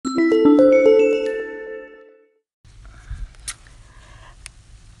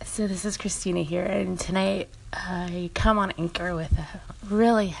So this is Christina here, and tonight I come on Anchor with a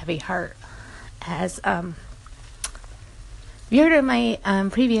really heavy heart. As you heard in my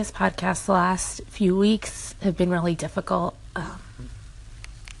previous podcast, the last few weeks have been really difficult,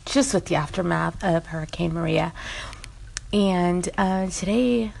 just with the aftermath of Hurricane Maria. And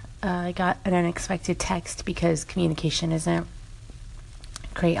today I got an unexpected text because communication isn't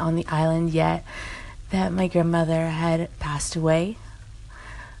great on the island yet, that my grandmother had passed away.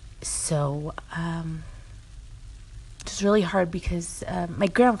 So it was really hard because my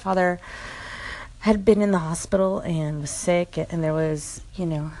grandfather had been in the hospital and was sick, and there was,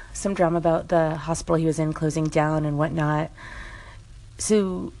 some drama about the hospital he was in closing down and whatnot.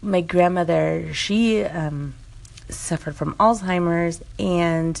 So my grandmother, she suffered from Alzheimer's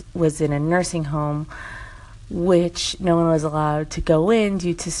and was in a nursing home, which no one was allowed to go in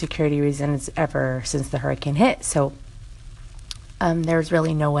due to security reasons ever since the hurricane hit. So there's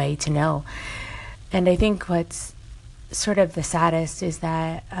really no way to know. And I think what's sort of the saddest is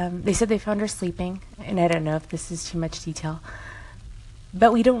that they said they found her sleeping, and I don't know if this is too much detail,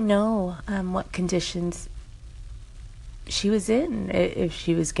 but we don't know what conditions she was in, if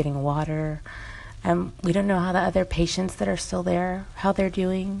she was getting water. We don't know how the other patients that are still there, how they're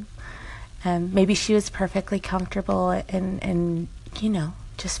doing. Maybe she was perfectly comfortable and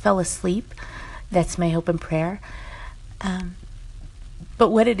just fell asleep. That's my hope and prayer. But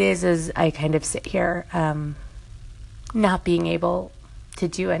what it is I kind of sit here not being able to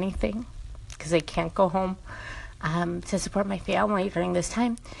do anything because I can't go home to support my family during this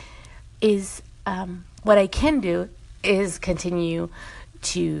time. Is what I can do is continue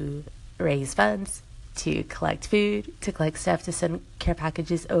to raise funds, to collect food, to collect stuff, to send care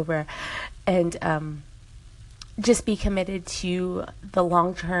packages over, and just be committed to the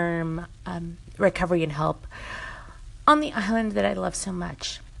long-term recovery and help on the island that I love so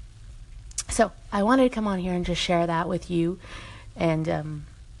much. So I wanted to come on here and just share that with you, and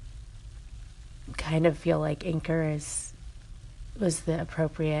kind of feel like Anchor was the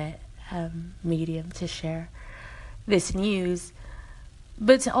appropriate medium to share this news,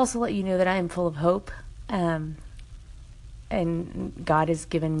 but to also let you know that I am full of hope, and God has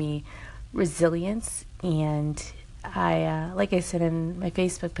given me resilience, and I, like I said in my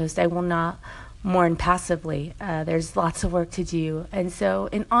Facebook post, I will not mourn passively. There's lots of work to do. And so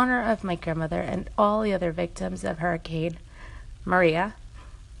in honor of my grandmother and all the other victims of Hurricane Maria,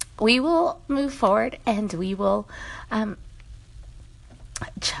 we will move forward and we will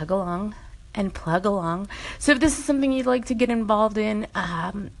chug along and plug along. So if this is something you'd like to get involved in,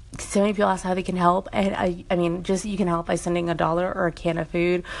 so many people ask how they can help, and I mean, just you can help by sending $1 or a can of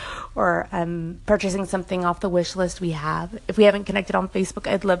food, or purchasing something off the wish list we have. If we haven't connected on Facebook,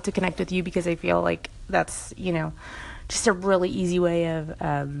 I'd love to connect with you, because I feel like that's just a really easy way of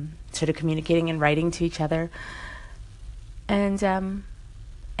sort of communicating and writing to each other. And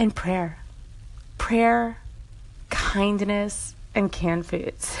prayer, kindness, and canned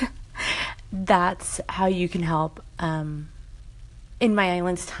foods. That's how you can help in my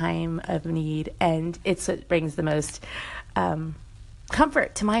island's time of need, and it's what brings the most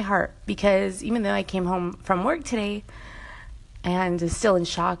comfort to my heart, because even though I came home from work today and is still in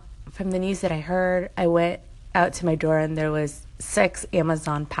shock from the news that I heard, I went out to my door and there was 6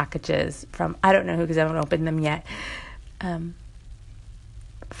 Amazon packages from, I don't know who, because I haven't opened them yet, from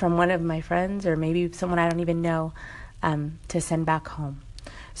one of my friends, or maybe someone I don't even know, to send back home.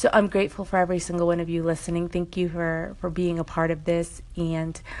 So I'm grateful for every single one of you listening. Thank you for being a part of this,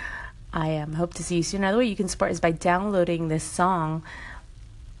 and I hope to see you soon. Another way you can support is by downloading this song.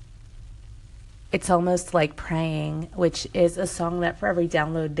 It's Almost Like Praying, which is a song that for every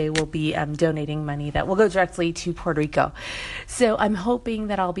download they will be donating money that will go directly to Puerto Rico. So I'm hoping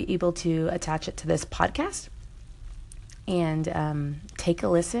that I'll be able to attach it to this podcast and take a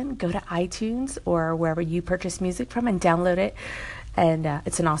listen. Go to iTunes or wherever you purchase music from and download it. And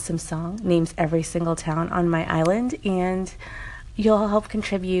it's an awesome song. Names every single town on my island, and you'll help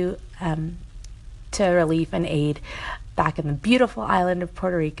contribute to relief and aid back in the beautiful island of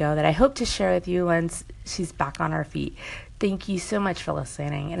Puerto Rico that I hope to share with you once she's back on her feet. Thank you so much for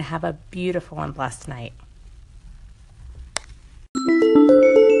listening, and have a beautiful and blessed night.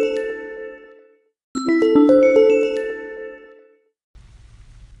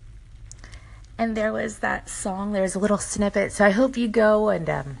 And there was that song. There's a little snippet. So I hope you go and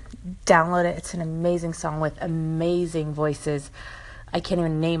download it. It's an amazing song with amazing voices. I can't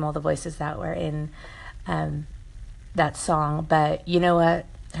even name all the voices that were in that song. But you know what?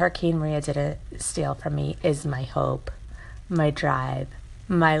 Hurricane Maria didn't steal from me. Is my hope, my drive,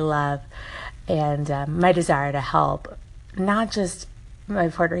 my love, and my desire to help. Not just my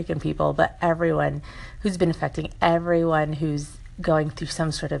Puerto Rican people, but everyone who's been affecting, everyone who's going through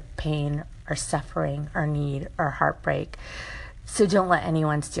some sort of pain or suffering or need or heartbreak. So don't let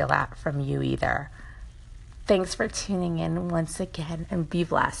anyone steal that from you either. Thanks for tuning in once again, and be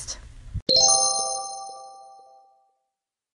blessed.